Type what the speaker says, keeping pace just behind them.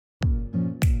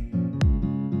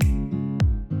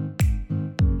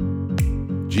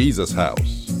Jesus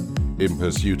House, in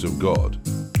pursuit of God,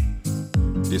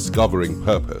 discovering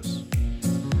purpose,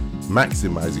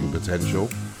 maximizing potential,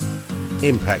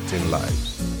 impacting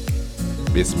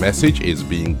lives. This message is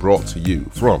being brought to you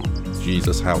from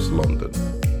Jesus House London.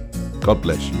 God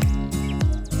bless you.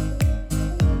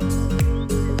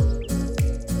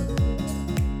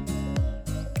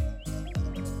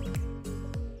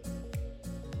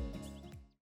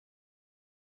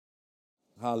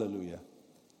 Hallelujah.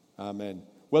 Amen.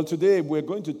 Well, today we're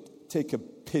going to take a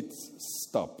pit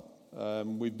stop.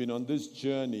 We've been on this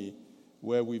journey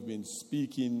where we've been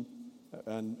speaking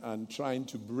and trying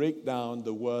to break down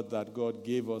the word that God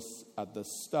gave us at the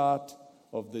start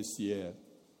of this year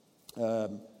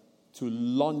to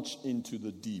launch into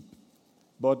the deep.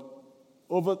 But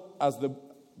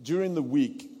during the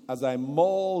week, as I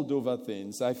mulled over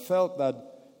things, I felt that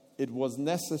it was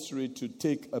necessary to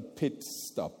take a pit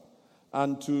stop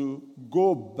and to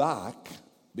go back,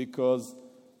 because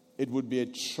it would be a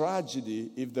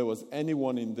tragedy if there was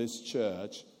anyone in this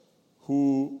church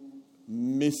who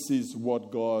misses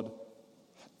what God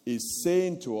is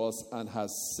saying to us and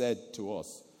has said to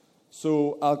us.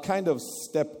 So I'll kind of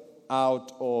step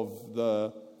out of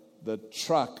the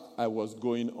track I was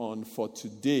going on for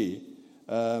today,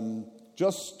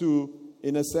 just to,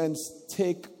 in a sense,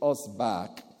 take us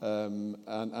back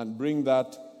and bring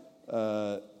that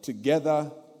together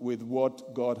with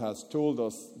what God has told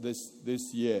us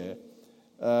this year,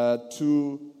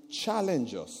 to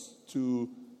challenge us, to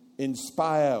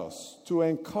inspire us, to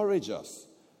encourage us.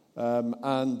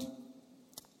 And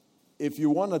if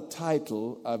you want a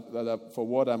title for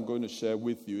what I'm going to share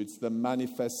with you, it's the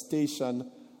manifestation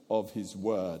of His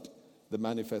Word. The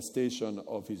manifestation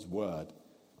of His Word.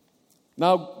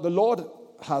 Now, the Lord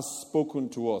has spoken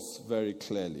to us very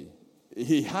clearly.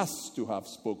 He has to have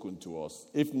spoken to us.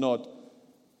 If not,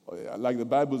 like the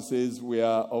Bible says, we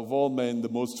are of all men the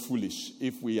most foolish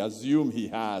if we assume He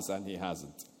has and He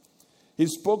hasn't. He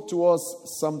spoke to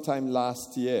us sometime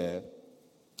last year,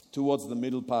 towards the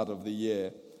middle part of the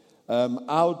year,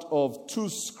 out of two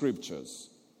scriptures.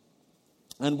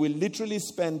 And we literally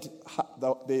spent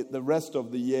the rest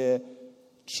of the year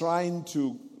trying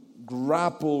to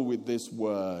grapple with this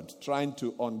word, trying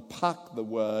to unpack the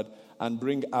word and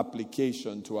bring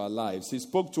application to our lives. He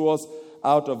spoke to us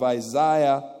out of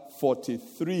Isaiah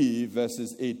 43,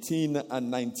 verses 18 and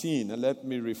 19. And let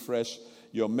me refresh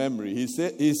your memory. He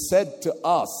said to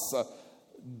us,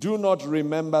 "Do not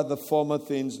remember the former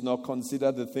things, nor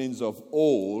consider the things of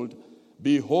old.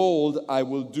 Behold, I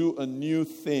will do a new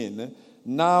thing.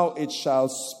 Now it shall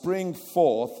spring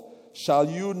forth. Shall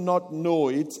you not know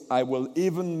it? I will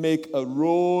even make a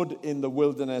road in the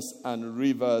wilderness and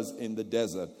rivers in the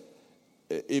desert."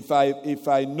 If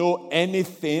I know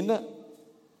anything,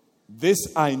 this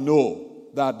I know,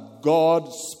 that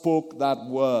God spoke that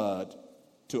word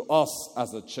to us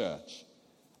as a church.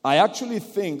 I actually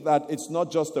think that it's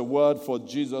not just a word for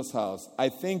Jesus House. I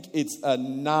think it's a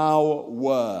now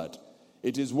word.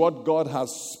 It is what God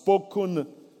has spoken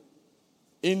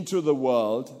into the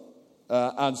world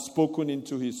and spoken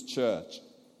into His church.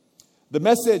 The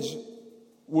message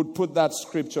would put that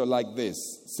scripture like this.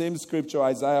 Same scripture,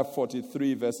 Isaiah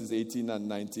 43, verses 18 and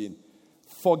 19.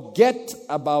 Forget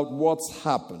about what's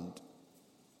happened.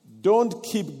 Don't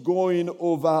keep going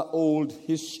over old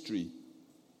history.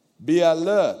 Be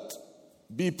alert.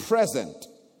 Be present.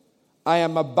 I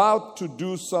am about to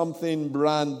do something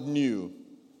brand new.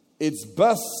 It's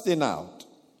bursting out.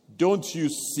 Don't you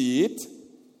see it?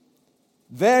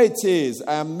 There it is.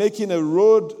 I am making a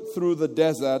road through the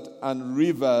desert and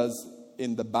rivers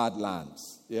in the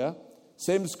Badlands. Yeah?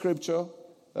 Same scripture,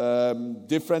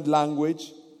 different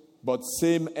language, but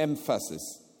same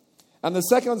emphasis. And the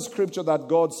second scripture that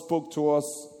God spoke to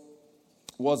us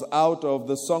was out of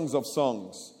the Songs of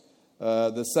Songs,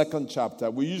 the second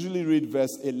chapter. We usually read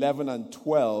verse 11 and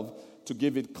 12 to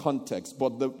give it context.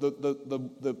 But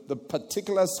the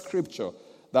particular scripture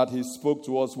that He spoke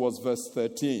to us was verse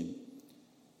 13.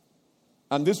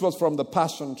 And this was from the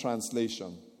Passion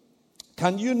Translation.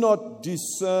 Can you not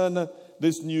discern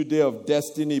this new day of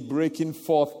destiny breaking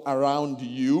forth around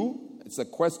you? It's a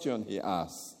question he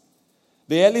asks.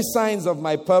 The early signs of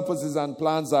my purposes and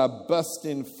plans are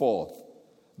bursting forth.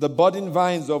 The budding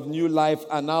vines of new life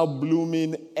are now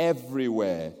blooming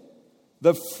everywhere.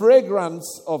 The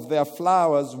fragrance of their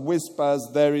flowers whispers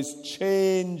there is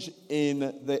change in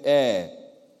the air.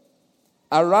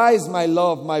 Arise, my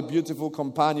love, my beautiful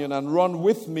companion, and run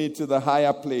with me to the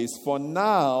higher place, for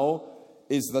now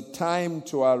is the time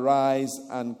to arise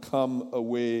and come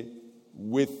away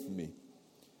with me.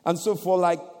 And so for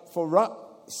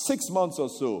 6 months or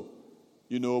so,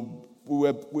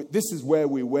 this is where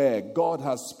we were. God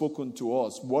has spoken to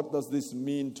us. What does this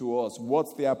mean to us?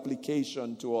 What's the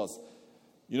application to us?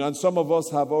 And some of us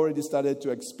have already started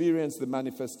to experience the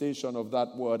manifestation of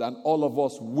that word, and all of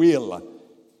us will,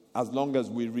 as long as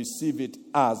we receive it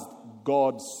as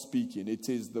God speaking. It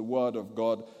is the word of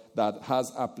God that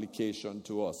has application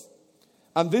to us.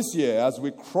 And this year, as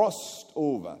we crossed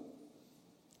over,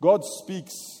 God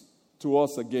speaks to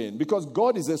us again, because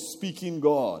God is a speaking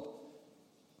God.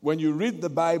 When you read the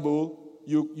Bible,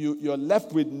 you're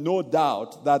left with no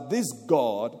doubt that this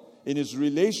God, in his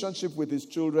relationship with his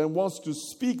children, wants to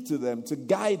speak to them, to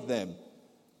guide them,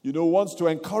 wants to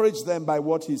encourage them by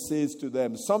what he says to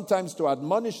them, sometimes to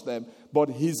admonish them, but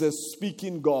he's a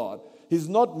speaking God. He's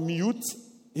not mute,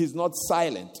 he's not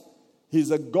silent. He's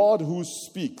a God who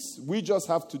speaks. We just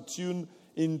have to tune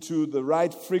into the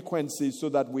right frequency so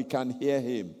that we can hear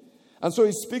him. And so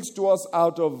he speaks to us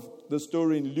out of the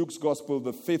story in Luke's Gospel,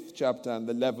 the 5th chapter and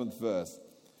the 11th verse.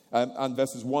 And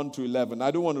verses 1 to 11.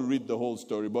 I don't want to read the whole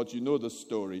story, but you know the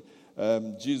story.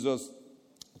 Jesus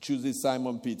chooses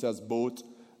Simon Peter's boat,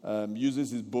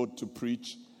 uses his boat to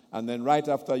preach, and then right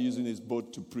after using his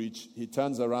boat to preach, he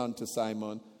turns around to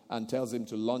Simon and tells him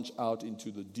to launch out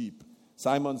into the deep.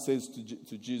 Simon says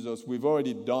to Jesus, "We've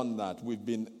already done that. We've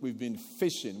been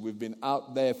fishing. We've been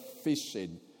out there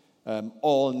fishing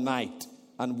all night,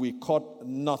 and we caught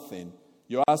nothing.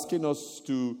 You're asking us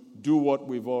to do what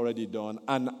we've already done,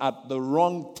 and at the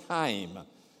wrong time,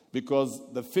 because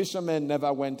the fishermen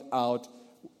never went out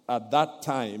at that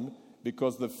time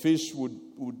because the fish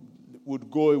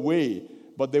would go away.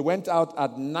 But they went out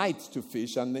at night to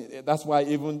fish, and that's why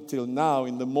even till now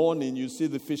in the morning you see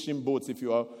the fishing boats. If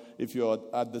you're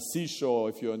at the seashore,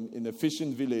 if you're in a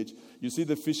fishing village, you see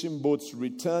the fishing boats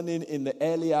returning in the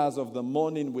early hours of the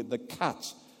morning with the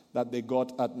catch that they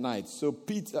got at night. So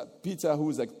Peter, who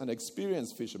is an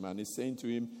experienced fisherman, is saying to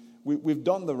him, we've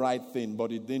done the right thing,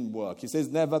 but it didn't work. He says,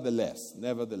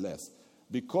 nevertheless,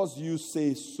 because you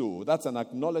say so, that's an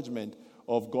acknowledgement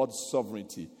of God's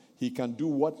sovereignty. He can do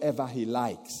whatever he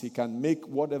likes. He can make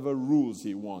whatever rules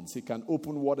he wants. He can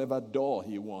open whatever door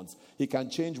he wants. He can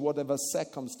change whatever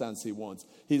circumstance he wants.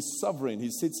 He's sovereign.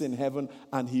 He sits in heaven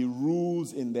and he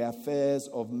rules in the affairs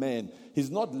of men.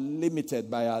 He's not limited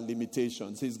by our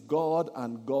limitations. He's God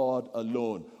and God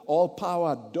alone. All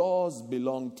power does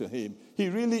belong to him. He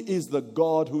really is the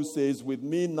God who says, with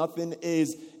me nothing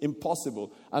is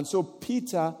impossible. And so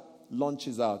Peter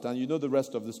launches out. And you know the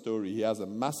rest of the story. He has a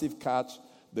massive catch.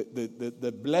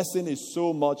 The blessing is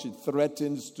so much it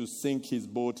threatens to sink his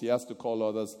boat. He has to call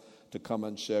others to come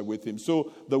and share with him.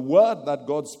 So the word that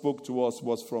God spoke to us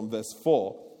was from verse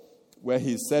 4, where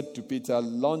he said to Peter,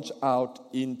 launch out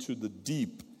into the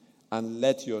deep and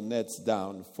let your nets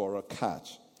down for a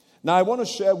catch. Now I want to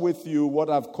share with you what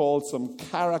I've called some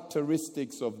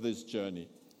characteristics of this journey.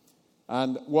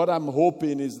 And what I'm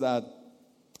hoping is that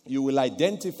you will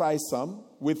identify some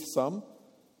with some.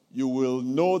 You will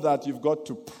know that you've got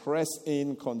to press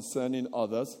in concerning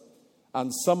others. And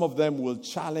some of them will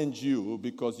challenge you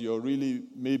because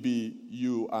maybe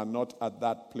you are not at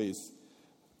that place.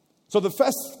 So the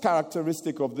first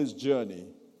characteristic of this journey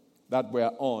that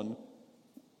we're on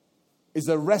is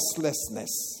a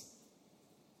restlessness.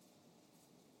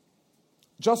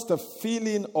 Just a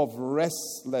feeling of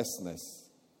restlessness.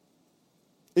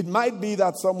 It might be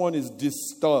that someone is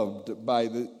disturbed by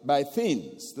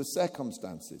things, the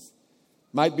circumstances.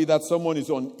 Might be that someone is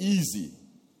uneasy.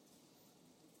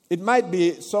 It might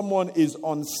be someone is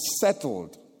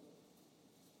unsettled.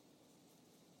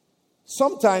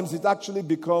 Sometimes it actually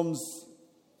becomes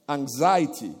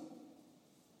anxiety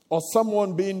or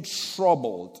someone being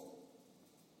troubled.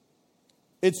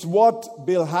 It's what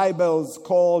Bill Hybels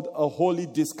called a holy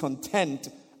discontent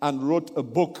and wrote a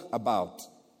book about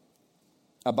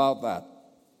that.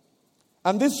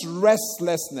 And this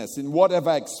restlessness, in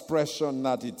whatever expression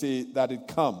that it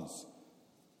comes,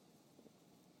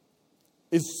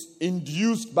 is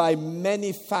induced by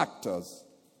many factors.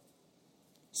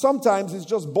 Sometimes it's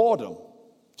just boredom.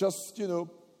 Just,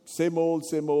 same old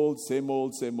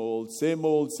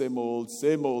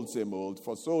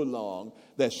for so long.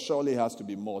 There surely has to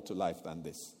be more to life than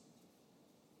this.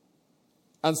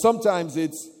 And sometimes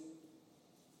it's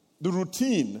the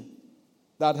routine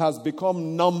that has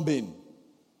become numbing.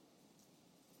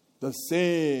 The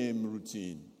same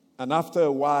routine. And after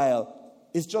a while,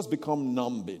 it's just become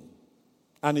numbing.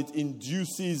 And it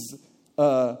induces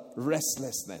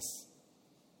restlessness.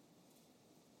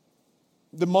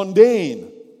 The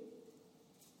mundane.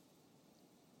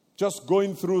 Just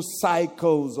going through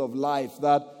cycles of life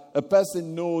that a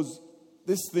person knows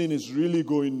this thing is really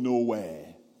going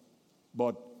nowhere.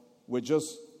 But we're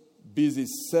just busy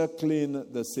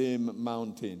circling the same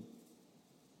mountain.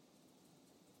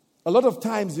 A lot of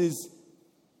times is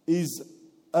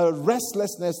a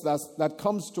restlessness that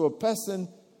comes to a person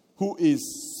who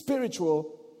is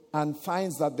spiritual and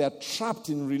finds that they're trapped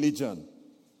in religion.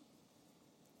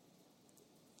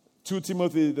 2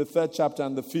 Timothy, the 3rd chapter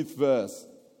and the 5th verse.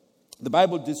 The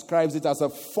Bible describes it as a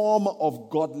form of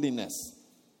godliness.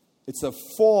 It's a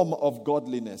form of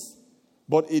godliness,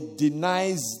 but it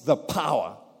denies the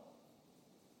power.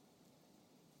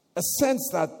 A sense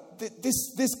that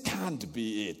this can't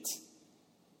be it.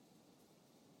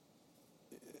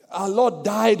 Our Lord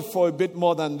died for a bit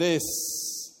more than this.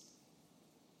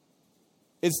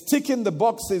 It's ticking the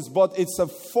boxes, but it's a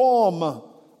form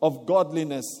of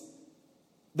godliness.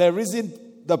 There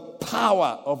isn't the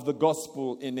power of the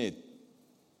gospel in it.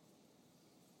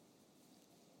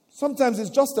 Sometimes it's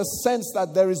just a sense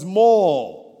that there is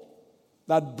more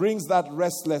that brings that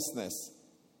restlessness.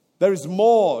 There is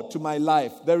more to my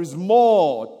life. There is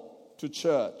more to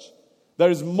church. There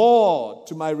is more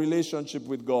to my relationship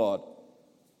with God.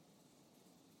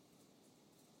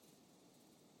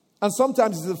 And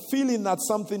sometimes it's a feeling that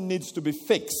something needs to be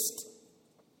fixed.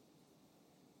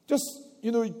 Just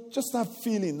that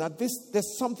feeling that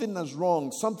there's something that's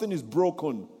wrong, something is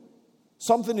broken,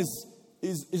 something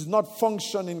is not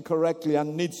functioning correctly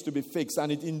and needs to be fixed.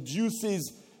 And it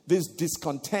induces this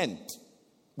discontent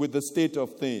with the state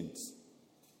of things.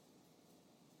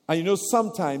 And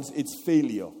sometimes it's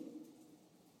failure.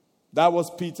 That was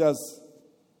Peter's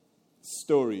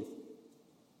story.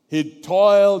 He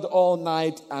toiled all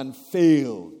night and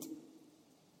failed.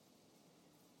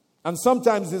 And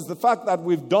sometimes it's the fact that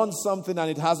we've done something and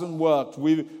it hasn't worked.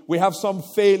 We have some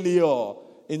failure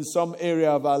in some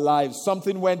area of our lives.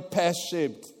 Something went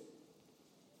pear-shaped.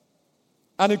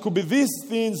 And it could be these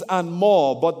things and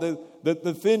more, but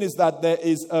the thing is that there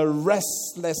is a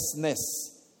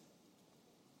restlessness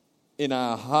in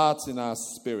our hearts, in our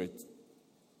spirit.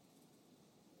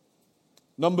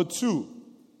 Number 2,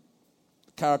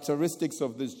 characteristics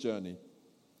of this journey.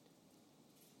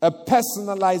 A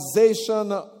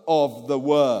personalization of the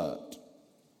word.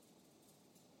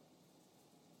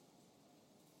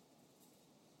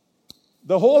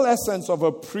 The whole essence of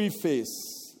a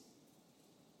preface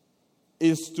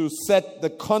is to set the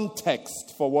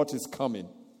context for what is coming.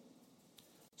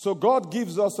 So God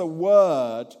gives us a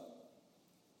word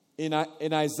in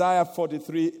Isaiah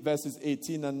 43 verses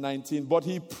 18 and 19, but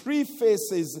he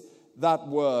prefaces that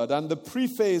word, and the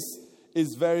preface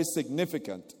is very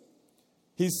significant.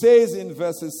 He says in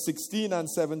verses 16 and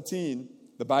 17,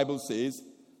 the Bible says,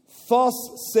 "Thus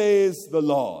says the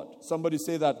Lord." Somebody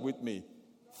say that with me.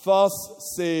 "Thus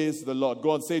says the Lord."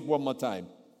 Go on, say it one more time.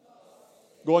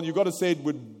 Go on, you got to say it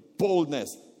with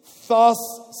boldness. "Thus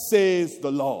says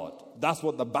the Lord." That's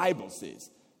what the Bible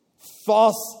says.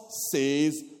 "Thus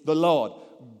says the Lord."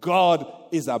 God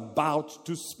is about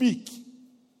to speak.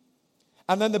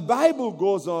 And then the Bible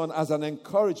goes on as an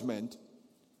encouragement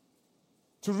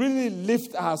to really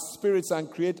lift our spirits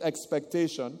and create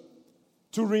expectation,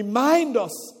 to remind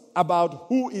us about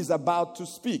who is about to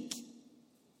speak.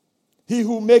 He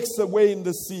who makes a way in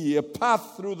the sea, a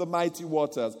path through the mighty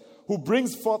waters, who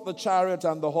brings forth the chariot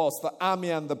and the horse, the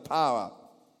army and the power.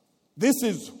 This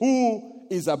is who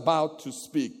is about to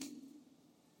speak.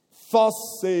 "Thus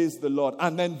says the Lord."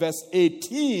 And then verse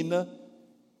 18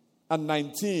 and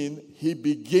 19, he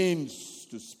begins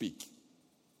to speak.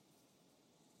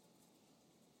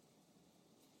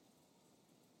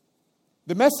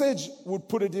 The Message would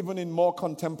put it even in more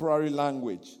contemporary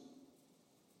language.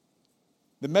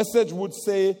 The Message would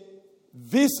say,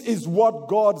 this is what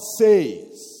God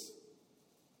says.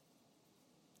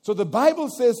 So the Bible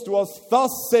says to us, "Thus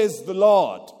says the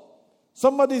Lord."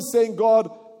 Somebody is saying,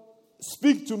 "God,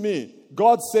 speak to me."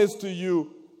 God says to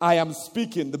you, "I am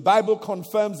speaking." The Bible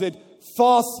confirms it.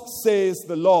 "Thus says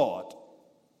the Lord."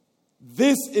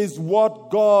 This is what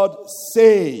God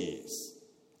says.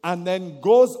 And then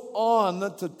goes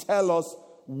on to tell us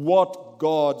what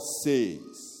God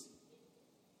says.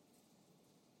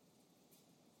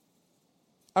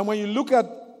 And when you look at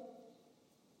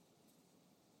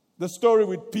the story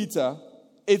with Peter,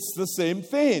 it's the same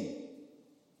thing.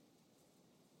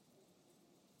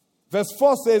 Verse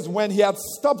 4 says, when he had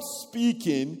stopped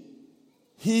speaking,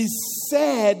 he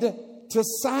said to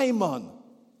Simon,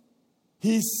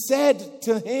 he said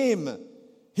to him,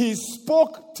 he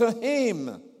spoke to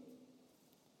him.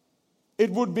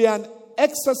 It would be an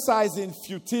exercise in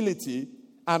futility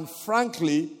and,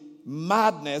 frankly,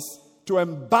 madness to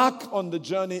embark on the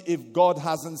journey if God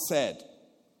hasn't said.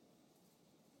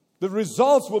 The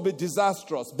results will be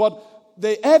disastrous. But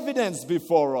the evidence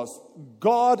before us.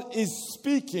 God is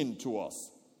speaking to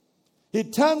us. He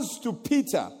turns to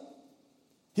Peter.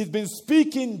 He's been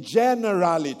speaking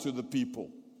generally to the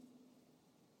people.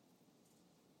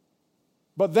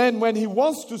 But then when he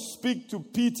wants to speak to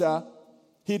Peter,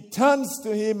 he turns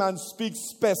to him and speaks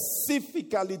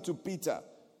specifically to Peter.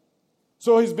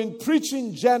 So he's been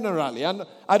preaching generally. And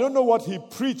I don't know what he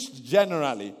preached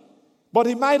generally, but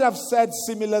he might have said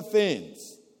similar things.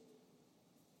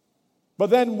 But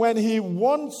then when he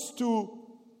wants to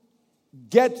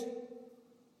get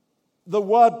the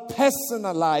word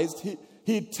personalized,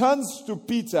 he turns to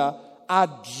Peter,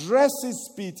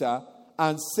 addresses Peter,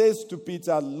 and says to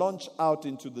Peter, launch out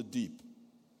into the deep.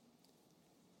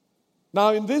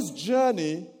 Now, in this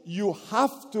journey, you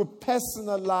have to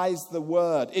personalize the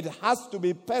word. It has to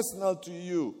be personal to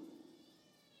you.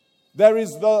 There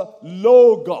is the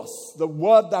Logos, the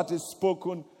word that is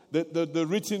spoken, the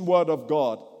written word of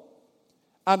God.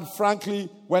 And frankly,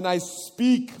 when I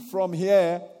speak from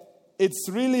here, it's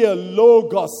really a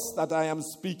Logos that I am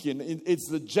speaking. It's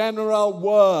the general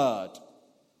word.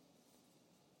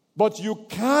 But you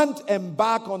can't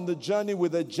embark on the journey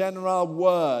with a general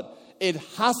word. It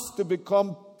has to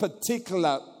become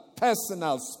particular,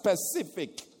 personal,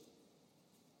 specific.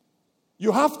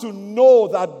 You have to know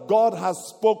that God has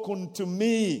spoken to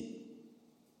me.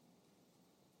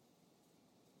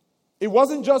 It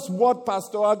wasn't just what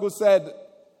Pastor Agu said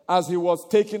as he was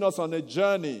taking us on a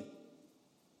journey.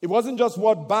 It wasn't just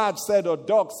what Baj said or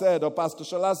Doc said or Pastor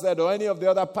Shola said or any of the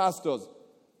other pastors.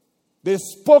 They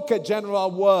spoke a general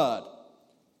word.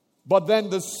 But then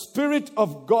the Spirit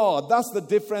of God, that's the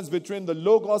difference between the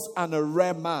Logos and a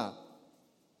Rhema.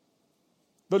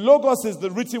 The Logos is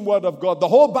the written word of God. The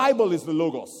whole Bible is the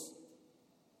Logos.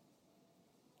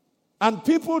 And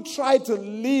people try to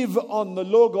live on the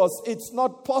Logos. It's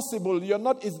not possible.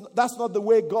 That's not the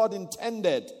way God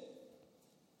intended.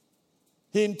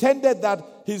 He intended that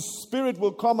His Spirit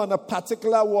will come on a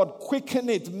particular word, quicken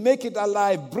it, make it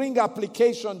alive, bring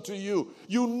application to you.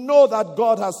 You know that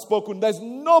God has spoken. There's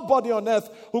nobody on earth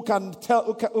who can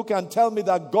tell me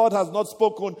that God has not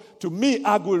spoken to me,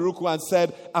 Agu Iruku, and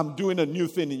said, I'm doing a new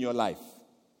thing in your life.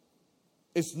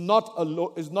 It's not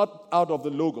out of the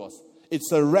Logos. It's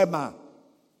a Rhema,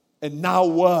 a now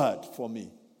word for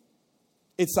me.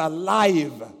 It's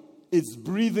alive. It's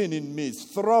breathing in me.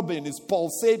 It's throbbing. It's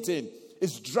pulsating.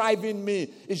 It's driving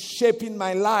me. It's shaping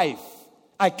my life.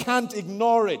 I can't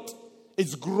ignore it.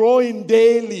 It's growing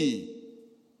daily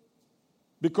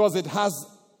because it has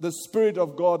the Spirit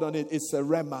of God on it. It's a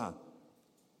Rhema.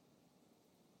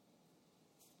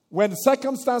 When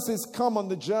circumstances come on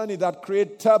the journey that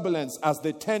create turbulence, as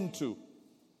they tend to,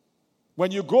 when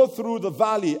you go through the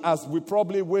valley, as we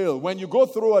probably will, when you go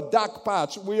through a dark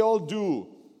patch, we all do.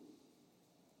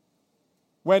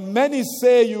 When many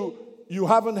say you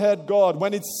haven't heard God,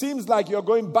 when it seems like you're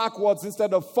going backwards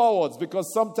instead of forwards,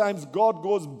 because sometimes God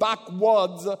goes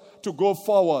backwards to go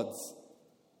forwards.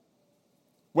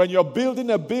 When you're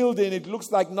building a building, it looks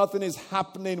like nothing is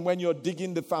happening when you're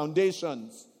digging the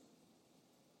foundations.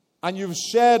 And you've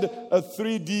shared a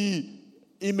 3D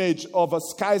image of a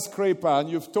skyscraper, and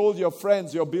you've told your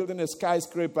friends you're building a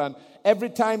skyscraper, and every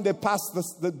time they pass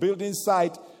the building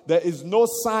site, there is no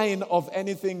sign of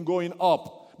anything going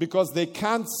up, because they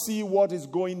can't see what is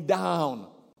going down.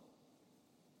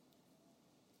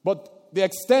 But the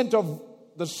extent of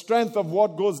the strength of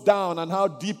what goes down and how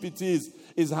deep it is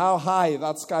how high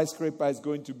that skyscraper is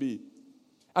going to be.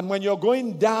 And when you're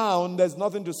going down, there's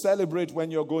nothing to celebrate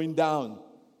when you're going down.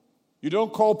 You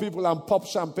don't call people and pop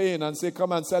champagne and say,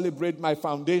 come and celebrate my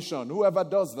foundation. Whoever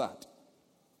does that.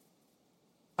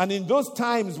 And in those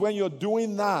times when you're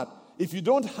doing that, if you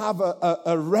don't have a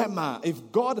Rhema,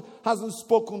 if God hasn't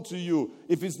spoken to you,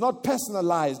 if it's not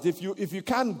personalized, if you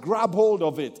can't grab hold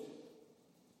of it,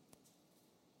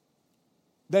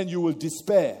 then you will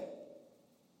despair.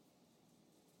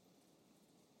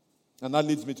 And that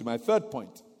leads me to my third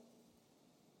point,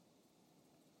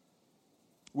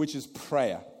 which is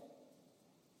prayer.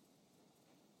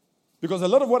 Because a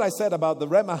lot of what I said about the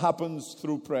Rhema happens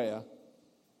through prayer.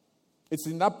 It's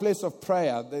in that place of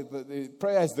prayer. The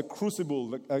prayer is the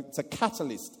crucible. It's a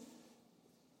catalyst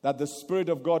that the Spirit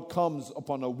of God comes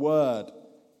upon a word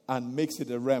and makes it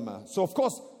a Rhema. So, of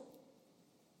course,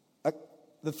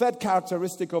 the third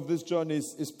characteristic of this journey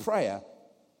is prayer.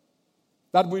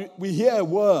 That we hear a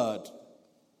word.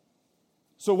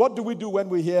 So what do we do when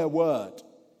we hear a word?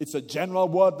 It's a general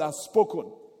word that's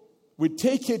spoken. We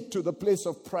take it to the place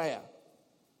of prayer.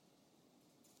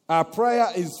 Our prayer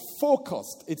is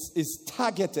focused, it's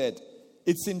targeted,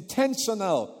 it's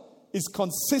intentional, it's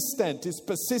consistent, it's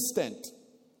persistent.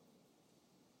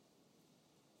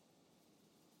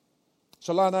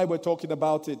 Shola and I were talking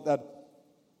about it, that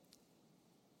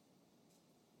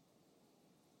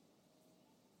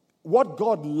what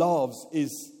God loves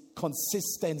is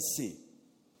consistency.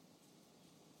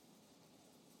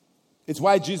 It's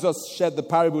why Jesus shared the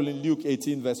parable in Luke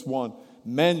 18 verse 1.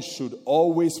 Men should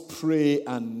always pray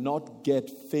and not get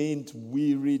faint,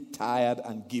 weary, tired,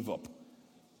 and give up.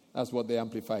 That's what the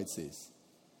Amplified says.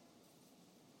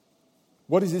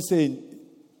 What is he saying?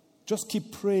 Just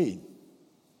keep praying.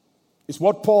 It's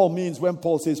what Paul means when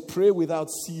Paul says pray without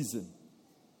ceasing.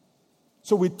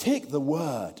 So we take the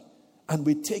word and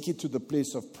we take it to the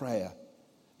place of prayer.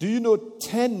 Do you know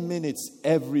 10 minutes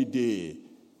every day,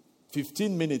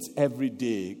 15 minutes every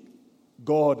day,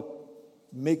 God,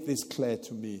 make this clear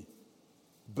to me.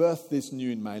 Birth this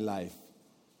new in my life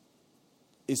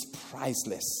is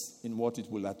priceless in what it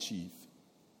will achieve.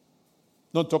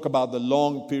 Don't talk about the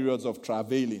long periods of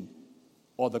travailing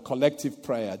or the collective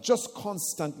prayer. Just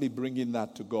constantly bringing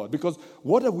that to God. Because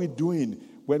what are we doing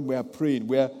when we are praying?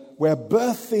 We're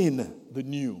birthing the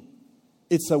new.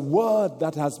 It's a word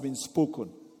that has been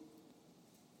spoken.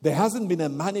 There hasn't been a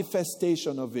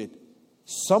manifestation of it.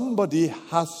 Somebody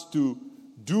has to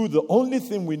do the only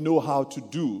thing we know how to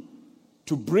do,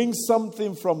 to bring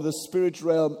something from the spirit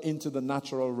realm into the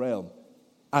natural realm.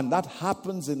 And that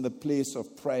happens in the place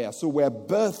of prayer. So we're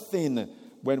birthing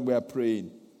when we're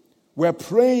praying. We're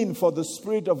praying for the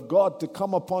Spirit of God to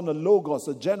come upon a logos,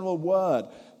 a general word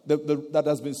that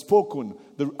has been spoken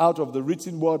out of the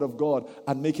written word of God,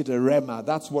 and make it a rhema.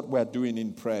 That's what we're doing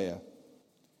in prayer.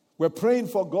 We're praying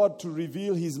for God to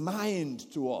reveal his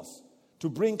mind to us, to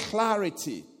bring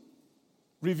clarity,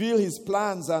 reveal his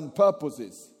plans and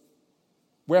purposes.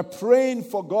 We're praying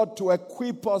for God to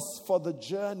equip us for the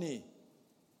journey,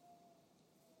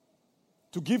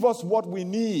 to give us what we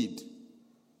need,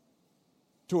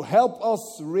 to help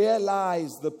us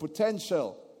realize the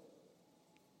potential,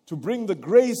 to bring the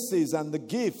graces and the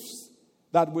gifts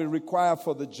that we require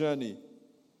for the journey.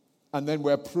 And then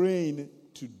we're praying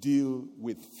to deal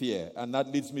with fear. And that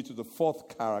leads me to the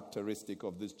fourth characteristic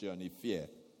of this journey, fear.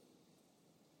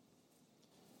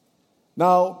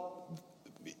 Now,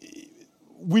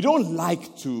 we don't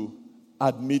like to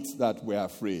admit that we're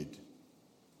afraid.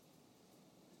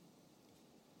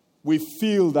 We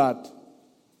feel that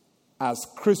as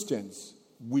Christians,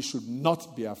 we should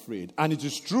not be afraid. And it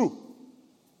is true.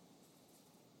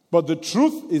 But the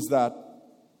truth is that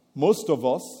most of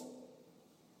us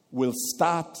will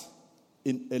start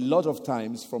in a lot of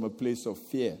times from a place of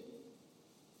fear.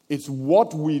 It's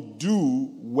what we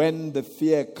do when the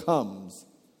fear comes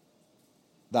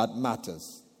that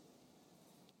matters.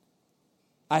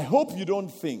 I hope you don't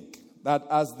think that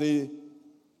as they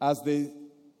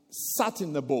sat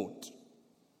in the boat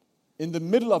in the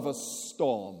middle of a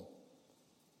storm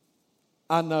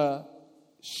and a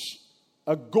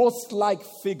ghost-like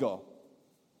figure,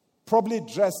 probably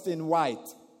dressed in white,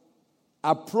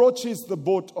 approaches the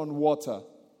boat on water.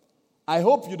 I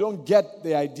hope you don't get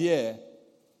the idea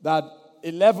that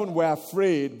 11 were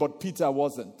afraid, but Peter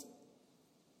wasn't.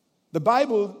 The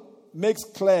Bible makes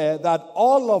clear that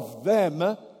all of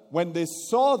them, when they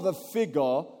saw the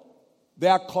figure,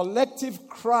 their collective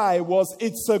cry was,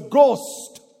 "It's a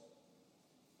ghost."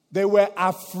 They were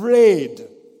afraid.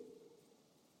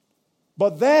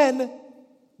 But then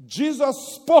Jesus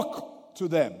spoke to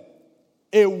them.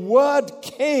 A word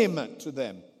came to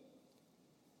them.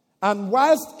 And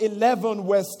whilst 11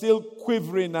 were still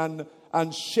quivering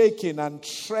and shaking and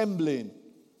trembling,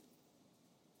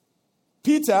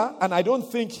 Peter, and I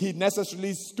don't think he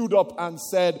necessarily stood up and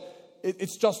said,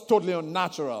 it's just totally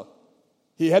unnatural.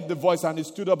 He heard the voice and he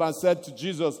stood up and said to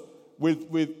Jesus with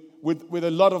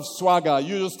a lot of swagger,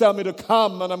 "You just tell me to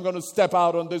come and I'm going to step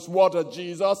out on this water,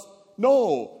 Jesus."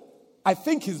 No, I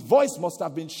think his voice must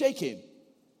have been shaking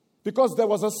because there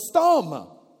was a storm.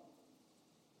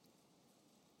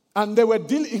 And he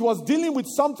was dealing with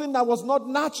something that was not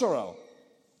natural,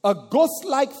 a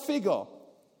ghost-like figure.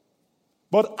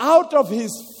 But out of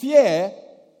his fear,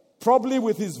 probably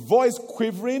with his voice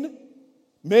quivering,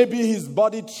 maybe his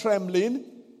body trembling,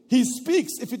 he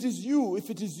speaks, "If it is you, if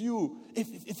it is you,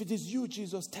 if it is you,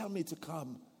 Jesus, tell me to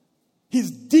come." He's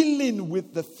dealing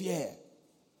with the fear.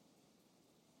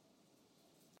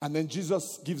 And then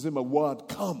Jesus gives him a word,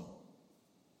 "Come."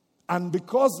 And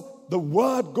because the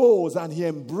word goes and he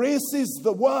embraces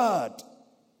the word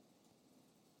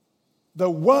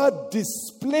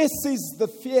displaces the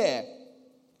fear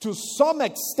to some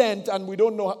extent, and we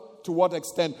don't know to what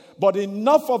extent, but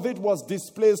enough of it was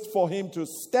displaced for him to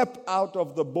step out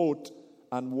of the boat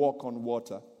and walk on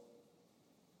water.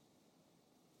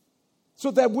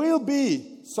 So there will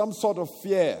be some sort of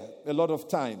fear a lot of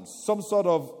times, some sort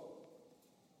of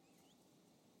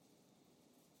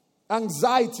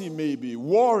Anxiety maybe,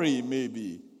 worry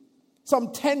maybe,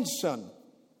 some tension,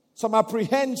 some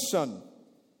apprehension,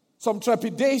 some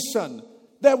trepidation.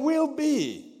 There will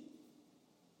be.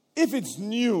 If it's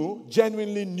new,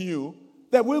 genuinely new,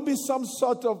 there will be some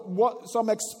sort of some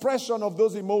expression of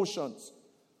those emotions.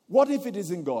 What if it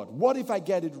isn't God? What if I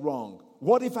get it wrong?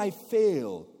 What if I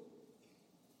fail?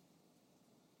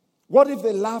 What if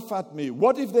they laugh at me?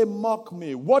 What if they mock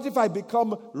me? What if I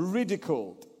become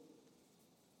ridiculed?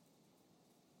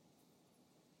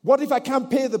 What if I can't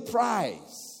pay the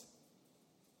price?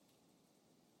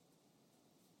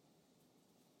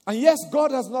 And yes,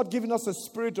 God has not given us a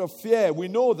spirit of fear, we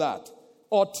know that,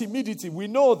 or timidity, we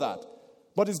know that.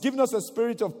 But He's given us a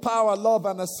spirit of power, love,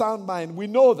 and a sound mind, we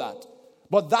know that.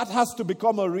 But that has to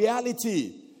become a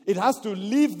reality. It has to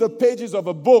leave the pages of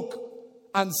a book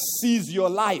and seize your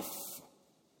life.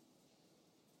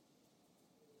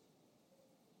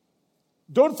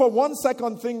 Don't for 1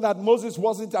 second think that Moses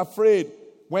wasn't afraid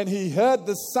when he heard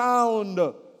the sound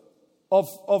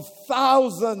of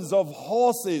thousands of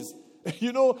horses.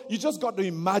 You know, you just got to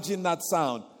imagine that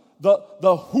sound.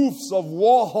 The hoofs of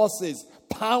war horses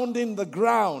pounding the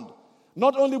ground.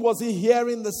 Not only was he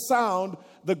hearing the sound,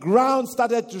 the ground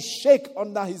started to shake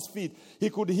under his feet. He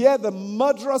could hear the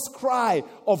murderous cry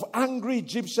of angry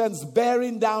Egyptians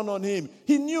bearing down on him.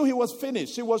 He knew he was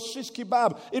finished. It was shish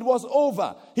kebab. It was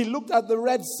over. He looked at the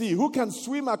Red Sea. Who can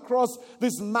swim across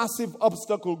this massive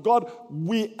obstacle? God,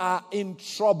 we are in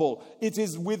trouble. It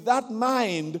is with that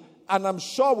mind, and I'm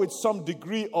sure with some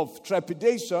degree of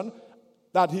trepidation,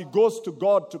 that he goes to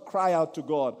God to cry out to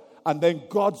God. And then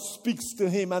God speaks to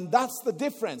him. And that's the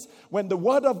difference. When the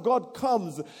word of God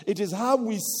comes, it is how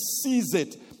we seize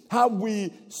it, how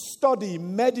we study,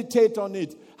 meditate on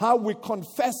it, how we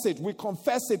confess it. We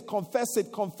confess it, confess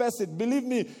it, confess it. Believe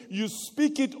me, you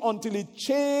speak it until it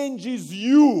changes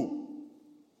you.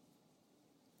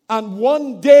 And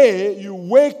one day you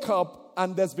wake up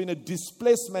and there's been a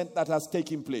displacement that has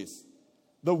taken place.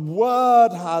 The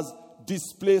word has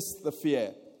displaced the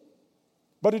fear.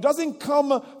 But it doesn't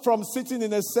come from sitting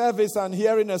in a service and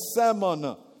hearing a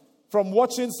sermon, from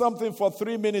watching something for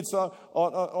 3 minutes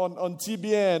on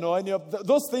TBN or any of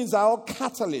those things are all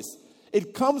catalysts.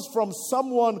 It comes from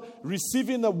someone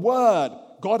receiving a word.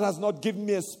 God has not given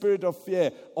me a spirit of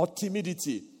fear or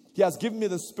timidity. He has given me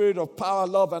the spirit of power,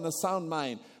 love, and a sound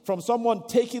mind. From someone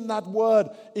taking that word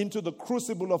into the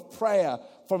crucible of prayer.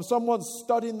 From someone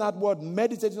studying that word,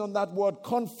 meditating on that word,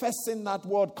 confessing that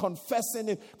word, confessing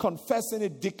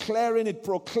it, declaring it,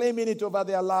 proclaiming it over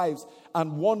their lives.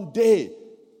 And one day,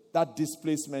 that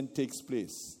displacement takes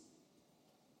place.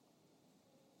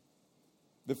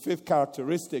 The fifth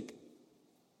characteristic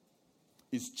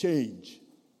is change.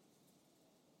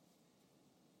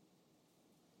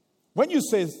 When you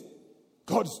say,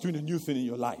 God is doing a new thing in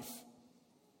your life,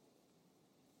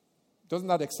 doesn't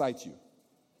that excite you?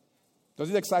 Does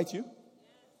it excite you?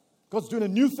 God's doing a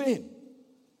new thing.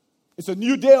 It's a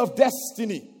new day of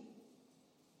destiny.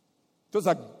 Those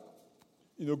are,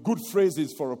 good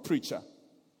phrases for a preacher.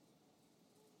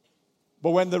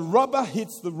 But when the rubber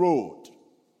hits the road,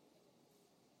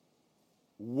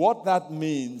 what that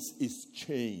means is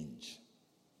change.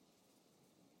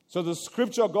 So the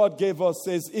scripture God gave us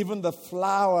says, even the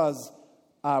flowers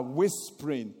are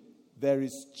whispering, there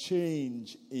is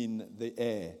change in the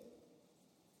air.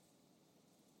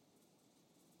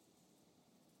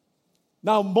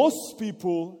 Now, most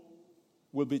people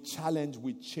will be challenged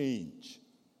with change.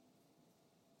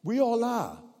 We all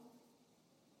are.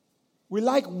 We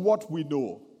like what we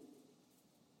know.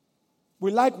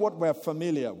 We like what we're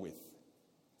familiar with.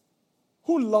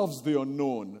 Who loves the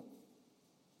unknown?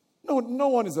 No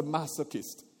one is a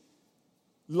masochist.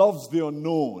 Loves the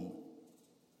unknown.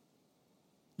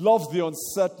 Loves the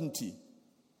uncertainty.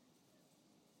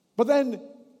 But then,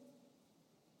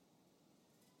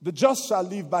 the just shall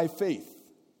live by faith.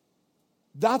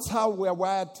 That's how we're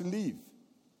wired to live.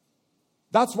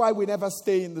 That's why we never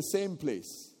stay in the same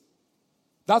place.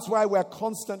 That's why we're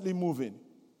constantly moving.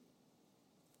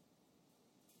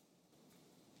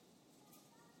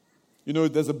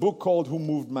 There's a book called Who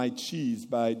Moved My Cheese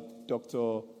by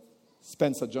Dr.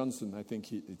 Spencer Johnson, I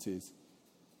think it is.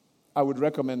 I would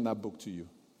recommend that book to you.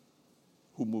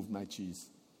 Who Moved My Cheese.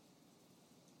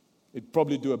 It'd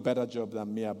probably do a better job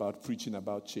than me about preaching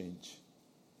about change.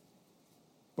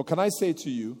 But can I say to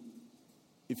you,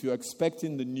 if you're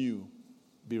expecting the new,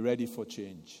 be ready for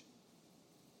change.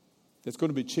 There's going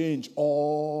to be change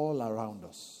all around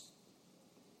us.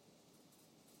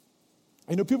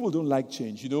 I know people don't like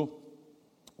change.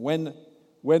 When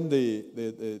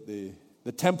the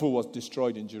temple was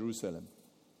destroyed in Jerusalem,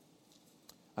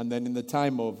 and then in the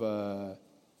time of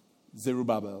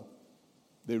Zerubbabel.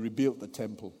 They rebuilt the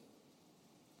temple.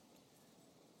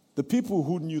 The people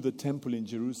who knew the temple in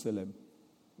Jerusalem,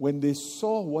 when they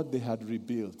saw what they had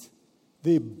rebuilt,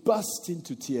 they burst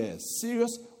into tears,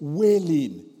 serious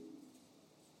wailing.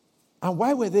 And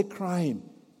why were they crying?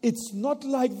 It's not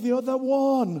like the other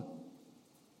one.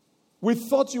 We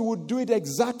thought you would do it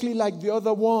exactly like the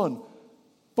other one.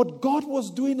 But God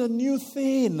was doing a new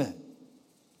thing.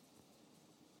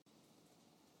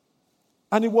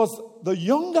 And it was the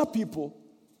younger people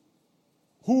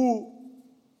who,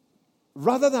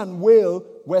 rather than wail,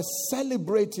 were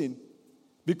celebrating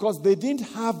because they didn't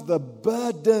have the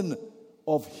burden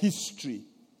of history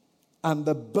and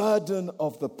the burden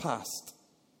of the past.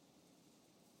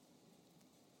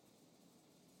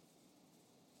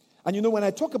 And you know, when I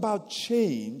talk about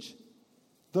change,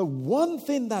 the one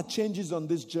thing that changes on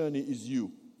this journey is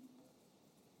you.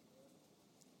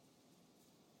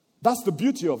 That's the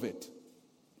beauty of it.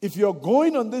 If you're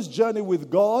going on this journey with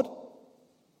God,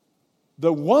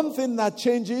 the one thing that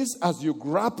changes as you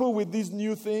grapple with these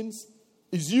new things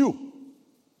is you.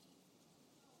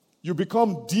 You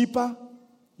become deeper.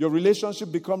 Your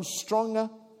relationship becomes stronger.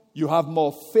 You have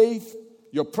more faith.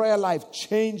 Your prayer life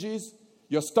changes.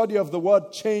 Your study of the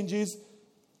word changes.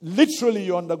 Literally,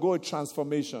 you undergo a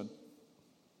transformation.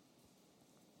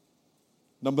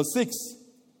 Number 6.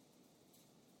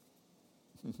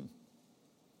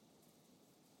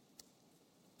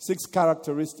 Six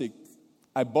characteristics.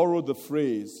 I borrowed the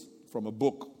phrase from a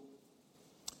book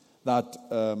that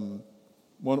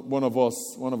one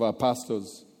of our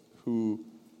pastors who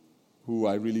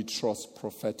I really trust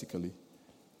prophetically,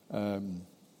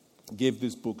 gave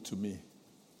this book to me.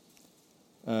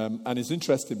 And it's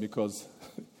interesting because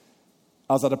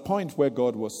I was at a point where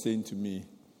God was saying to me,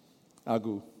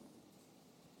 Agu,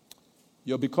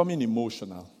 you're becoming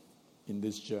emotional in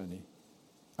this journey.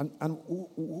 And who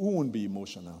won't be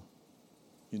emotional?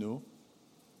 You know?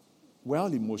 We're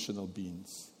all emotional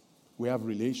beings. We have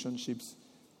relationships.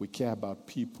 We care about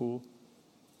people.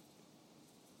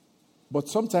 But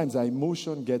sometimes our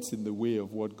emotion gets in the way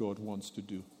of what God wants to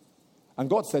do. And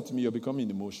God said to me, you're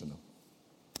becoming emotional.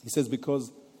 He says,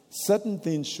 because certain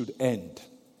things should end.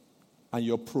 And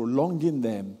you're prolonging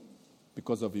them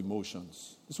because of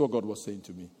emotions. This is what God was saying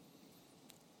to me.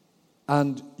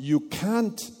 And you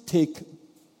can't take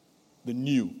the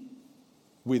new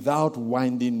without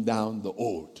winding down the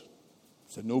old.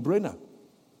 It's a no-brainer.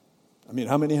 I mean,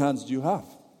 how many hands do you have?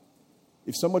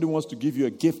 If somebody wants to give you a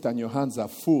gift and your hands are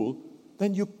full,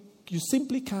 then you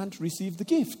simply can't receive the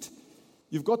gift.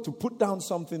 You've got to put down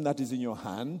something that is in your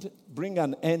hand, bring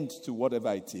an end to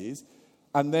whatever it is,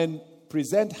 and then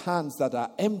present hands that are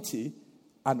empty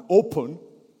and open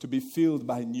to be filled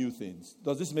by new things.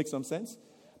 Does this make some sense?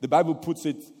 The Bible puts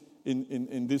it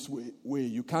in this way.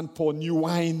 You can't pour new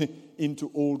wine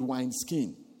into old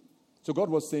wineskin. So God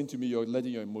was saying to me, you're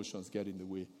letting your emotions get in the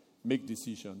way. Make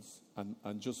decisions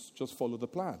and just follow the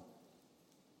plan.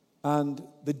 And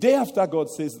the day after God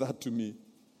says that to me,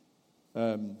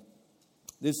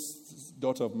 this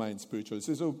daughter of mine, spiritual,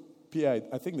 says, oh, Pia,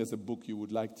 I think there's a book you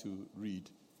would like to read.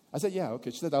 I said, yeah, okay.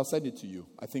 She said, I'll send it to you.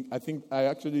 I think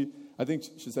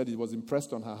she said it was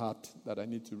impressed on her heart that I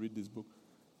need to read this book.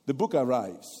 The book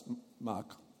arrives,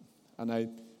 Mark, and I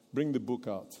bring the book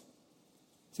out.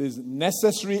 It says,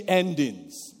 Necessary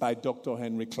Endings by Dr.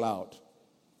 Henry Cloud.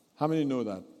 How many know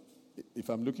that if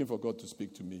I'm looking for God to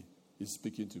speak to me, He's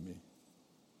speaking to me?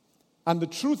 And the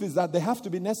truth is that there have to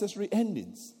be necessary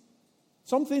endings.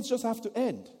 Some things just have to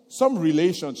end. Some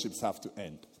relationships have to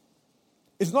end.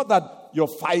 It's not that you're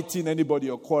fighting anybody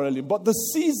or quarreling, but the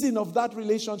season of that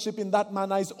relationship in that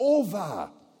manner is over.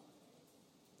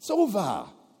 It's over.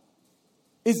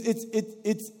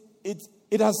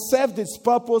 It has served its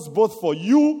purpose both for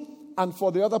you and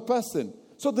for the other person.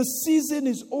 So the season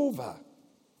is over.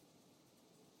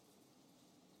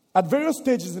 At various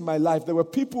stages in my life, there were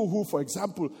people who, for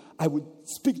example, I would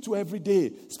speak to every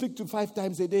day, speak to 5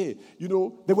 times a day. You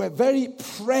know, they were very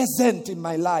present in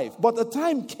my life. But the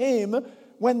time came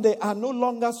when they are no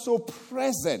longer so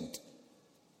present.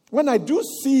 When I do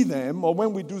see them or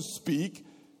when we do speak,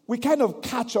 we kind of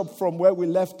catch up from where we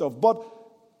left off. But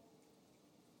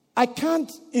I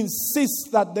can't insist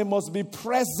that they must be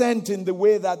present in the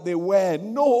way that they were.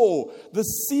 No, the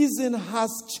season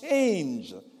has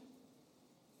changed.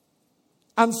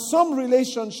 And some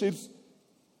relationships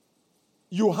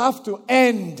you have to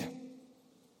end.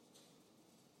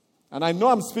 And I know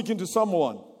I'm speaking to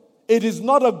someone. It is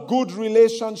not a good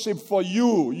relationship for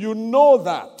you. You know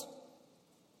that.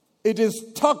 It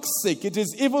is toxic. It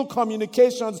is evil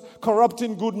communications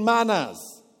corrupting good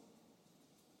manners.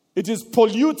 It is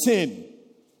polluting.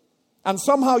 And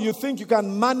somehow you think you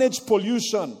can manage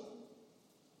pollution.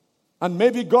 And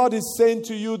maybe God is saying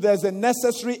to you there's a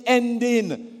necessary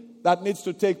ending that needs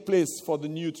to take place for the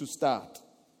new to start.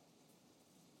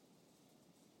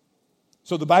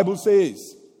 So the Bible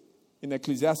says in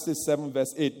Ecclesiastes 7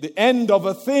 verse 8, the end of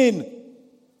a thing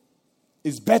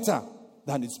is better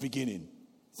than its beginning.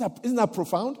 Isn't that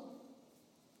profound?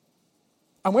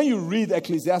 And when you read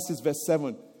Ecclesiastes verse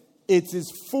 7, it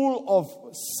is full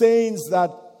of sayings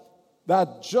that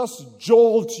just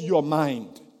jolt your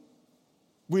mind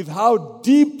with how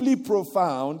deeply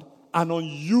profound and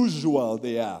unusual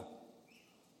they are.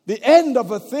 The end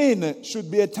of a thing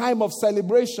should be a time of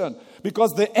celebration,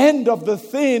 because the end of the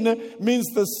thing means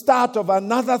the start of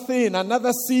another thing,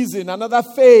 another season, another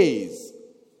phase.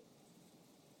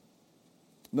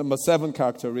 Number 7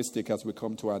 characteristic as we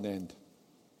come to an end.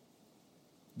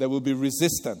 There will be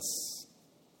resistance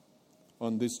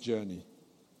on this journey.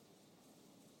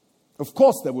 Of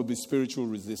course, there will be spiritual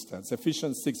resistance.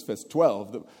 Ephesians 6 verse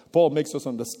 12, Paul makes us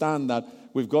understand that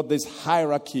we've got this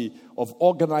hierarchy of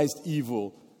organized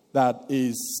evil that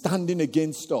is standing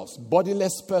against us.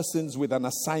 Bodiless persons with an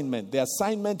assignment. The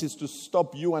assignment is to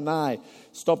stop you and I,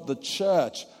 stop the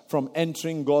church from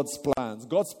entering God's plans.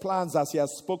 God's plans, as He has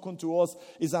spoken to us,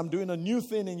 is I'm doing a new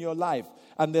thing in your life.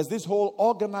 And there's this whole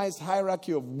organized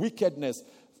hierarchy of wickedness.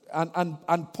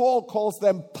 And Paul calls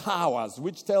them powers,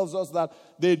 which tells us that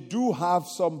they do have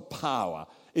some power.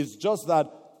 It's just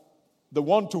that the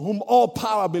one to whom all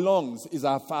power belongs is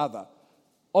our Father.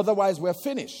 Otherwise, we're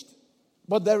finished.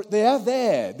 But they are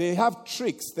there. They have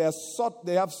tricks. They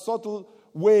have subtle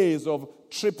ways of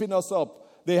tripping us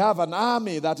up. They have an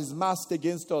army that is massed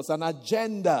against us, an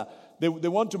agenda. They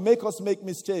want to make us make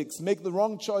mistakes, make the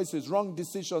wrong choices, wrong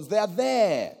decisions. They are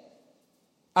there.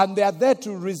 And they are there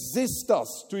to resist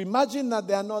us, to imagine that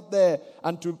they are not there,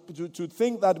 and to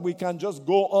think that we can just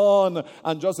go on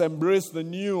and just embrace the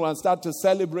new and start to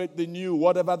celebrate the new,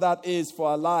 whatever that is for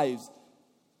our lives,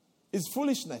 is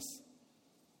foolishness.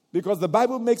 Because the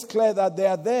Bible makes clear that they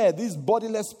are there. These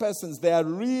bodiless persons, they are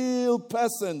real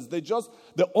persons.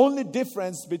 The only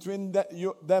difference between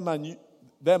them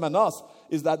and us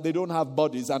is that they don't have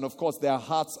bodies. And of course, their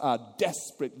hearts are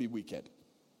desperately wicked.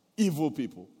 Evil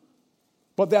people.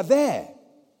 But they're there.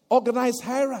 Organized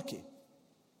hierarchy.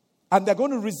 And they're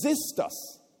going to resist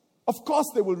us. Of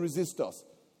course they will resist us.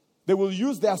 They will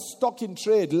use their stock in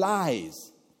trade,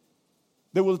 lies.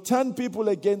 They will turn people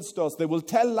against us. They will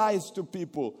tell lies to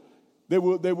people. They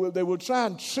will try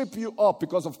and trip you up,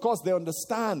 because of course they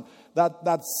understand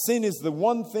that sin is the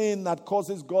one thing that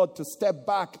causes God to step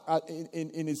back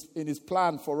in his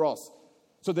plan for us.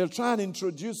 So they'll try and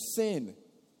introduce sin.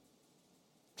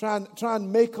 Try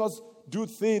and make us do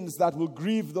things that will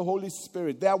grieve the Holy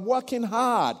Spirit. They are working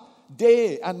hard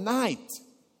day and night.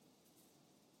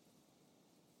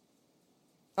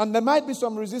 And there might be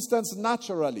some resistance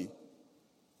naturally,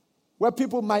 where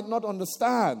people might not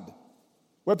understand,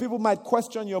 where people might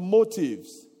question your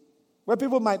motives, where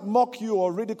people might mock you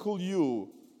or ridicule you,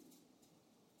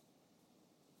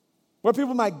 where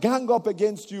people might gang up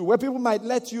against you, where people might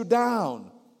let you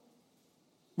down,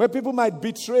 where people might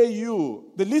betray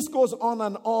you. The list goes on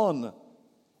and on.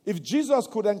 If Jesus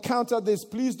could encounter this,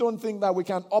 please don't think that we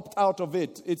can opt out of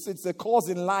it. It's a cause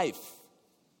in life.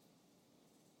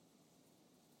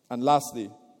 And lastly,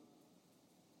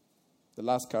 the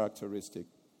last characteristic,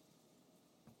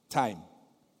 time.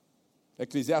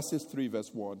 Ecclesiastes 3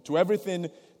 verse 1. To everything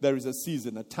there is a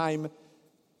season, a time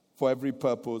for every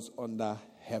purpose under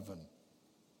heaven.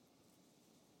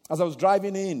 As I was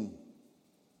driving in,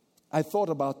 I thought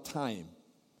about time.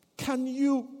 Can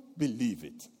you believe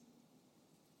it?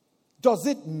 Does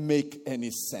it make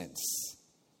any sense?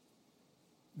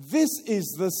 This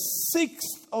is the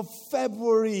 6th of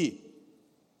February.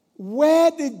 Where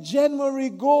did January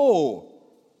go?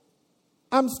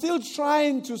 I'm still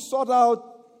trying to sort out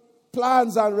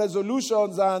plans and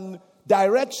resolutions and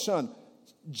direction.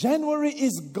 January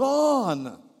is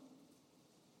gone.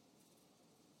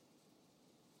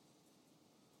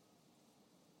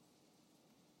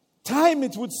 Time,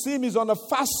 it would seem, is on a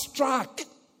fast track.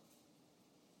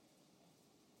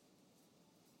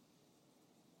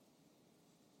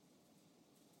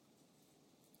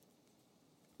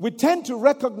 We tend to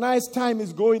recognize time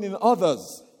is going in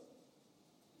others.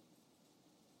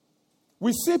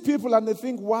 We see people and they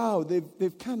think, wow,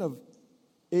 they've kind of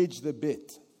aged a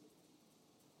bit.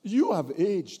 You have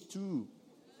aged too.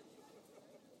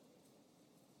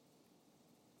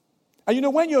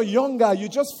 And when you're younger, you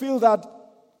just feel that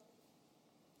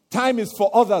time is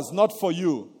for others, not for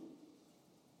you.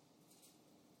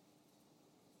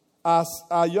 As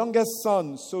our youngest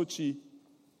son, Sochi,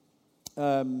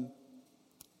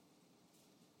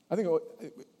 I think,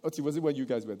 Oti, was it when you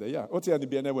guys were there? Yeah. Oti and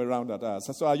Ibiene were around at us.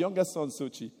 So our youngest son,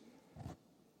 Sochi,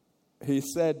 he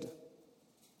said,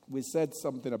 we said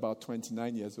something about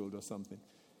 29 years old or something.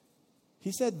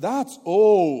 He said, that's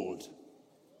old.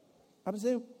 I'm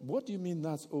saying, what do you mean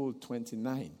that's old,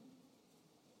 29?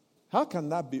 How can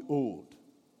that be old?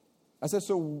 I said,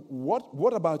 so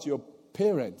what about your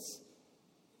parents?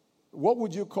 What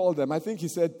would you call them? I think he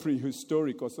said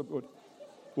prehistoric or something.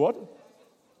 What?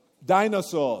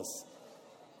 Dinosaurs.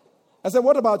 I said,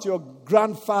 what about your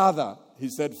grandfather? He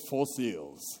said,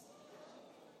 fossils.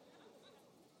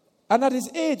 And at his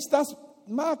age, that's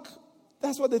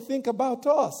what they think about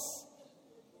us.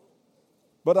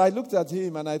 But I looked at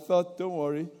him and I thought, don't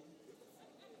worry.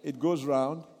 It goes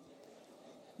round.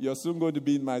 You're soon going to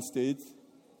be in my state.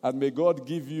 And may God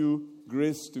give you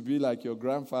grace to be like your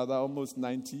grandfather, almost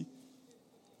 90.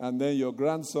 And then your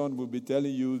grandson will be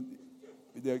telling you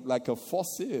they're like a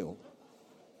fossil.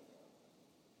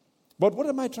 But what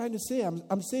am I trying to say?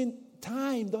 I'm saying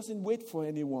time doesn't wait for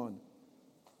anyone.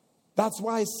 That's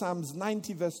why Psalms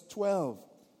 90 verse 12.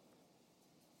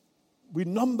 We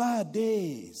number our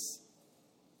days.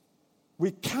 We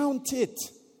count it.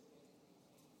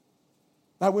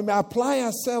 That we may apply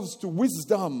ourselves to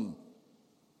wisdom.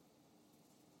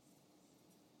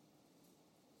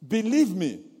 Believe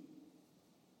me,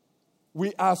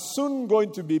 we are soon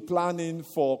going to be planning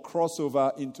for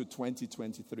crossover into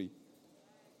 2023.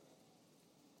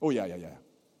 Oh, yeah.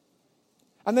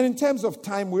 And then in terms of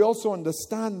time, we also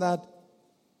understand that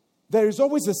there is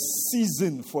always a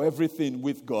season for everything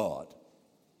with God.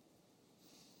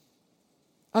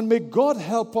 And may God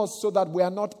help us so that we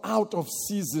are not out of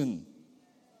season.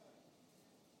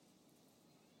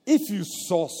 If you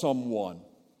saw someone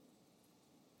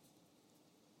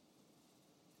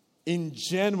in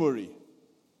January,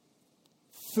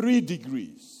 3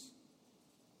 degrees,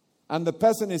 and the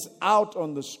person is out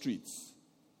on the streets,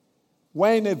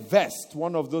 wearing a vest,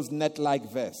 one of those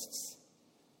net-like vests,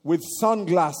 with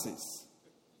sunglasses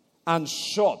and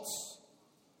shorts,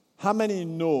 how many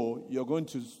know you're going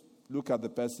to look at the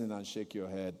person and shake your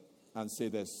head and say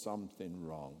there's something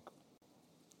wrong?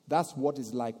 That's what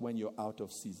it's like when you're out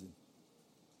of season.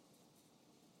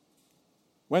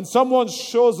 When someone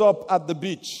shows up at the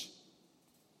beach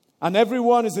and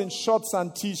everyone is in shorts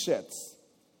and t-shirts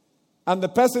and the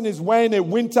person is wearing a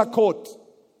winter coat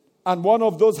and one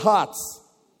of those hats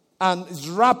and is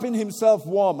wrapping himself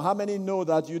warm, how many know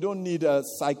that you don't need a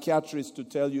psychiatrist to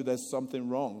tell you there's something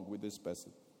wrong with this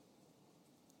person?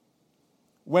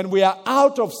 When we are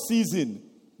out of season,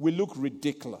 we look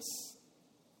ridiculous.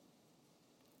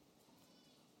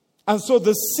 And so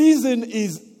the season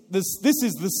is, this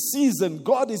is the season.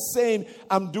 God is saying,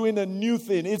 I'm doing a new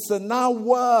thing. It's a now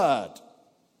word.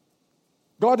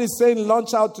 God is saying,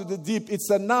 launch out to the deep. It's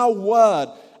a now word.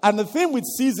 And the thing with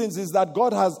seasons is that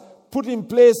God has put in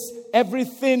place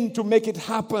everything to make it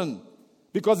happen.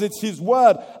 Because it's His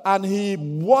word. And He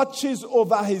watches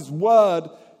over His word.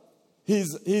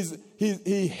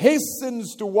 He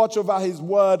hastens to watch over His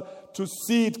word to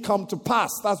see it come to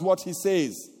pass. That's what He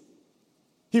says.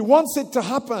 He wants it to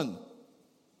happen.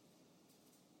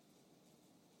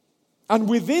 And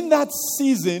within that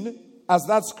season, as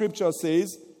that scripture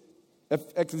says,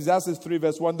 Ecclesiastes 3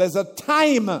 verse 1, there's a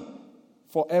time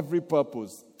for every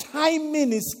purpose.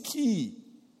 Timing is key.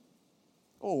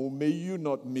 Oh, may you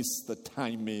not miss the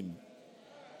timing.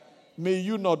 May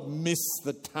you not miss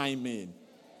the timing.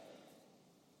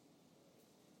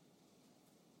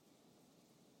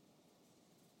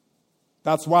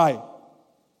 That's why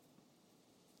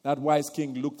that wise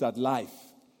king looked at life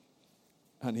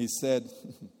and he said,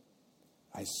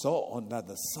 I saw under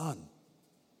the sun,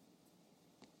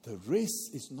 the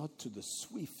race is not to the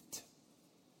swift.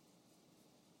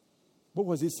 What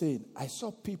was he saying? I saw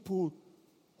people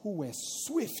who were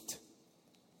swift,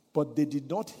 but they did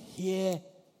not hear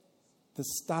the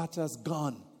starter's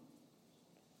gun.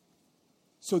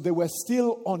 So they were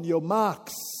still on your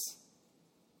marks.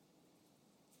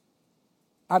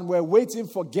 And we're waiting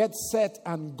for get set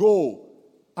and go.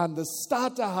 And the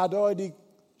starter had already,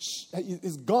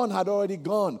 his gun had already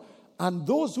gone. And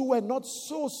those who were not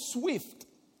so swift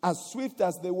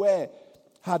as they were,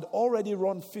 had already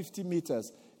run 50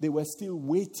 meters. They were still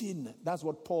waiting. That's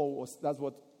what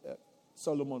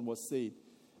Solomon was saying.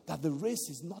 That the race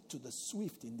is not to the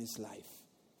swift in this life.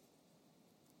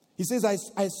 He says,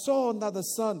 I saw under the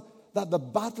sun that the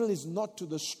battle is not to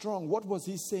the strong. What was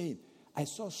he saying? I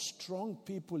saw strong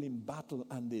people in battle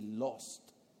and they lost.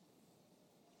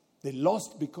 They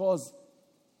lost because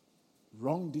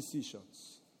wrong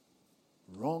decisions,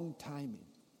 wrong timing,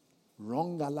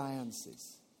 wrong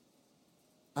alliances.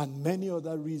 and many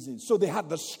other reasons. So they had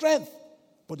the strength,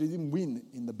 but they didn't win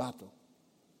in the battle.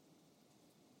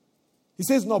 He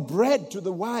says, "Nor bread to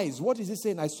the wise." What is he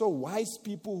saying? I saw wise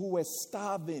people who were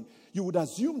starving. You would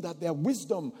assume that their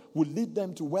wisdom would lead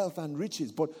them to wealth and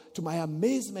riches. But to my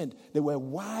amazement, they were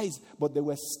wise, but they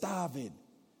were starving.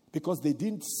 Because they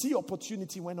didn't see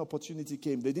opportunity when opportunity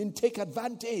came. They didn't take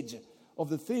advantage of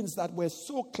the things that were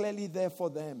so clearly there for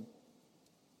them.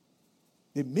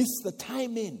 They missed the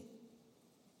timing.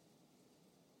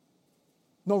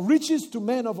 Now, riches to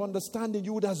men of understanding,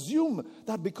 you would assume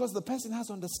that because the person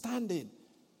has understanding,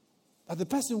 that the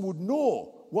person would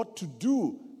know what to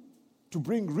do to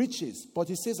bring riches. But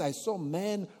he says, I saw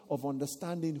men of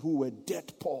understanding who were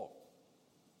dirt poor.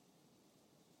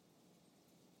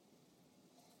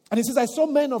 And he says, I saw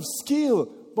men of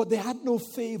skill, but they had no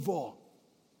favor.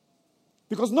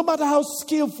 Because no matter how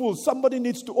skillful, somebody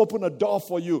needs to open a door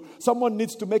for you. Someone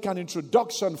needs to make an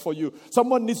introduction for you.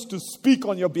 Someone needs to speak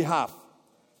on your behalf.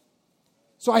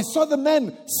 So I saw the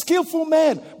men, skillful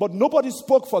men, but nobody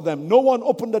spoke for them. No one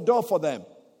opened the door for them.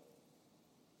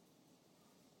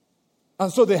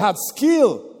 And so they had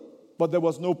skill, but there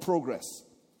was no progress.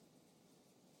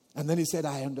 And then he said,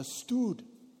 I understood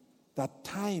that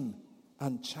time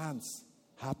and chance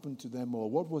happened to them all.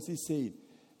 What was he saying?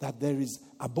 That there is,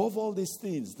 above all these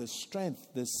things, the strength,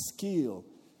 the skill,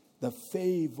 the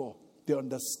favor, the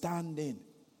understanding,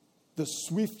 the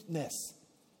swiftness.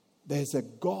 There's a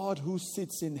God who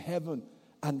sits in heaven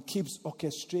and keeps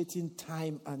orchestrating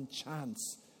time and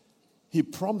chance. He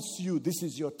prompts you, this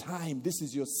is your time, this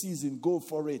is your season, go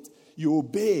for it. You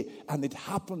obey and it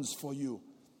happens for you.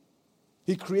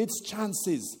 He creates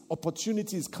chances,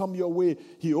 opportunities come your way.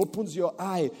 He opens your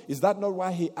eye. Is that not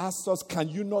why he asks us, can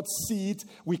you not see it?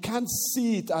 We can't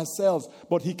see it ourselves,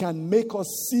 but he can make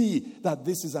us see that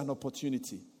this is an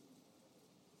opportunity.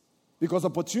 Because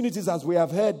opportunities, as we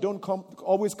have heard, don't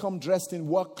always come dressed in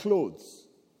work clothes.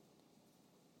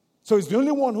 So he's the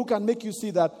only one who can make you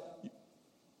see that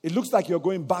it looks like you're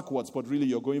going backwards, but really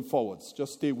you're going forwards.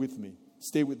 Just stay with me.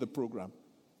 Stay with the program.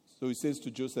 So he says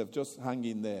to Joseph, just hang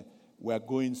in there. We're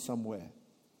going somewhere.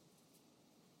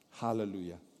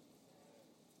 Hallelujah.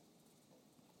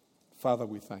 Father,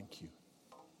 we thank you.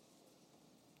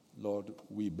 Lord,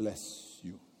 we bless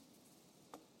you.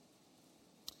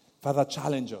 Father,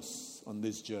 challenge us on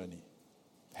this journey.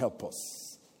 Help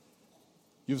us.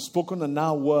 You've spoken a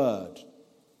now word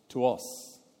to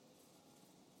us.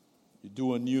 You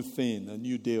do a new thing, a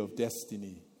new day of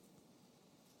destiny.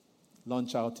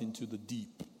 Launch out into the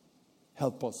deep.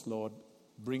 Help us, Lord.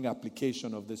 Bring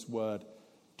application of this word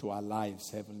to our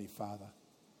lives, Heavenly Father.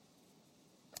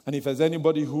 And if there's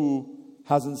anybody who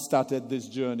hasn't started this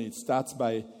journey, it starts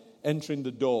by entering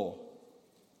the door,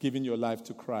 giving your life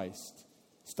to Christ,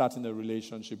 starting a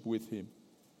relationship with Him.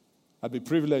 I'd be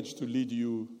privileged to lead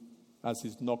you as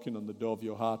He's knocking on the door of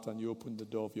your heart and you open the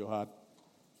door of your heart.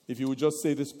 If you would just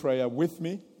say this prayer with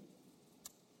me.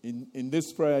 In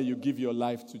this prayer, you give your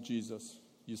life to Jesus.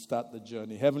 You start the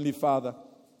journey. Heavenly Father,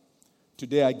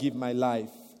 today I give my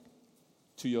life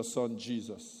to your Son,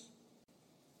 Jesus.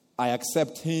 I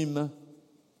accept Him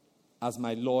as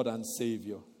my Lord and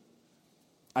Savior.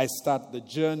 I start the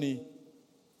journey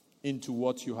into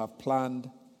what you have planned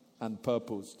and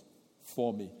purposed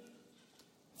for me.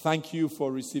 Thank you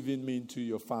for receiving me into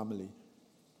your family.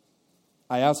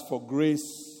 I ask for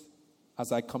grace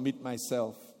as I commit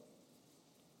myself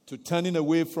to turning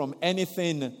away from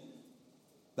anything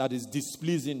that is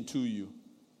displeasing to you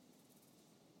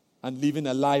and living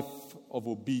a life of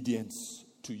obedience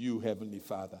to you, Heavenly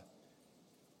Father.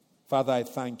 Father, I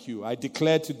thank you. I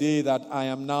declare today that I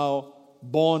am now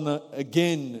born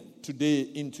again today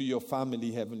into your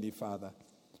family, Heavenly Father.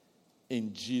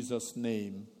 In Jesus'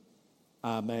 name,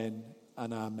 amen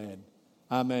and amen.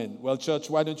 Amen. Well, church,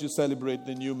 why don't you celebrate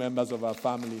the new members of our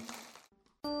family?